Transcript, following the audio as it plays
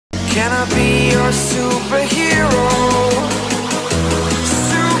Can I be your superhero?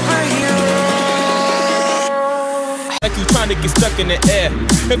 Like you trying to get stuck in the air.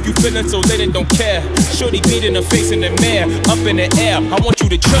 If you feeling so lit and don't care, shorty beat in the face in the mirror. Up in the air, I want you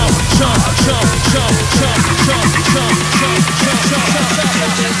to jump, jump, jump, jump, jump, jump, jump, jump, jump,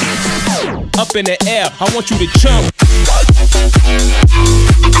 jump. Up in the air, I want you to jump,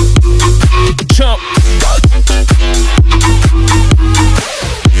 jump.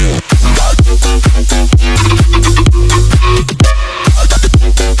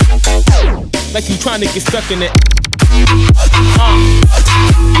 Like you trying to get stuck in it.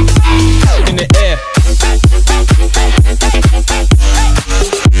 In the air.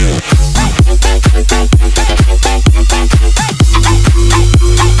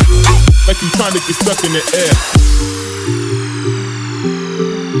 Like you trying to get stuck in the air.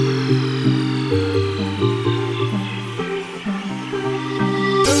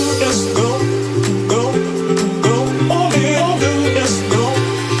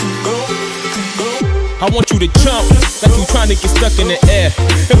 I want you to jump, like you trying to get stuck in the air.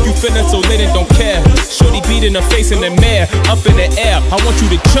 If you feeling so lit and don't care, shorty beat in the face in the mirror. Up in the air, I want you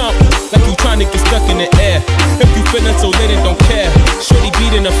to jump, like you trying to get stuck in the air. If you feeling so lit and don't care, shorty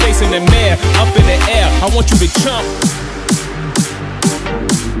beat in the face in the mirror. Up in the air, I want you to jump,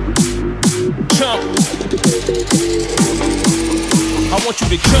 jump. I want you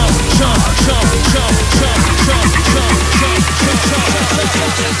to jump, jump, jump, jump, jump, jump, jump, jump, jump,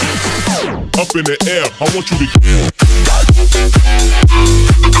 jump. Up in the air, I want you to jump,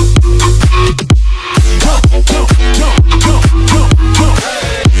 jump, jump, jump, jump, jump.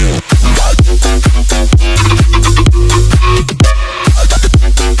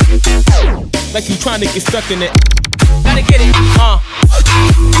 Like you trying to get stuck in it. Gotta get it,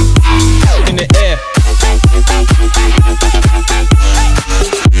 in the air.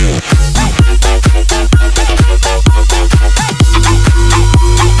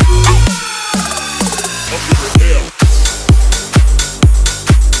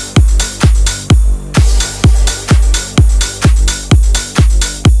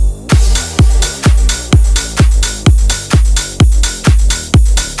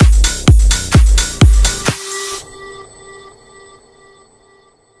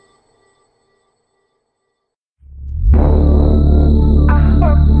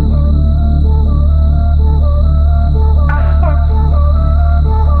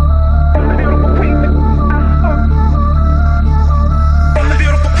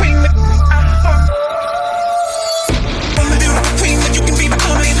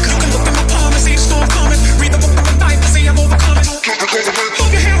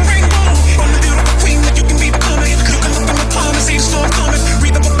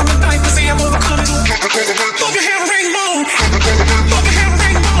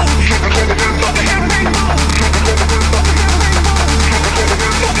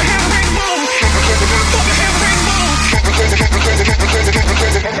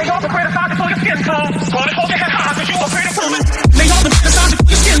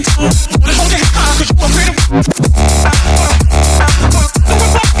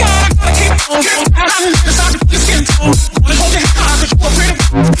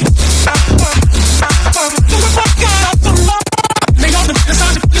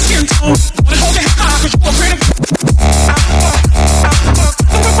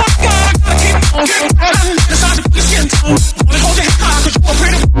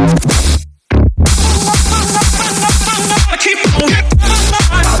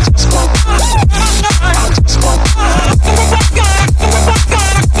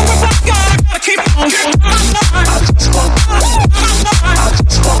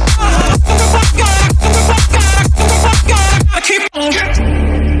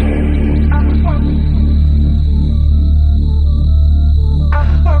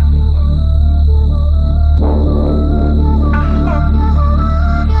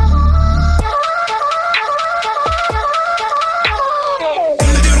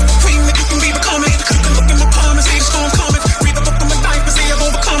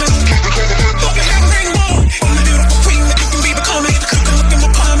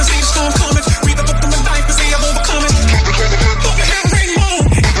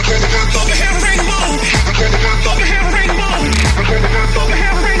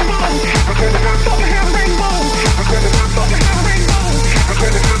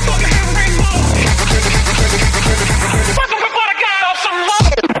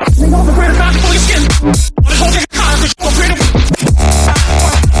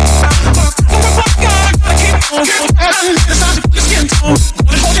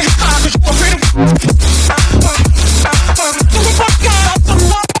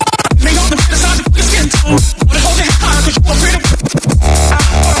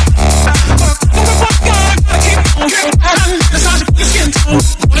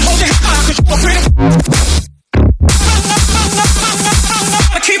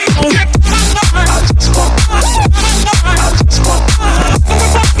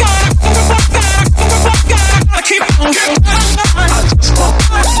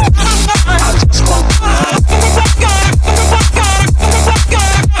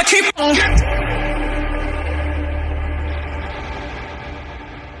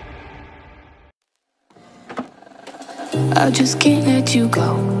 I just can't let you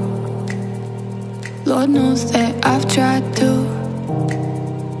go. Lord knows that I've tried to.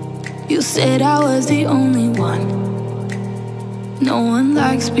 You said I was the only one. No one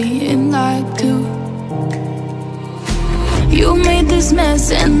likes being lied to. You made this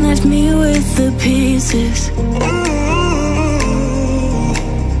mess and left me with the pieces.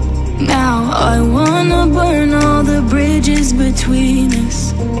 Now I wanna burn all the bridges between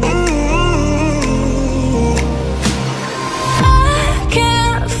us.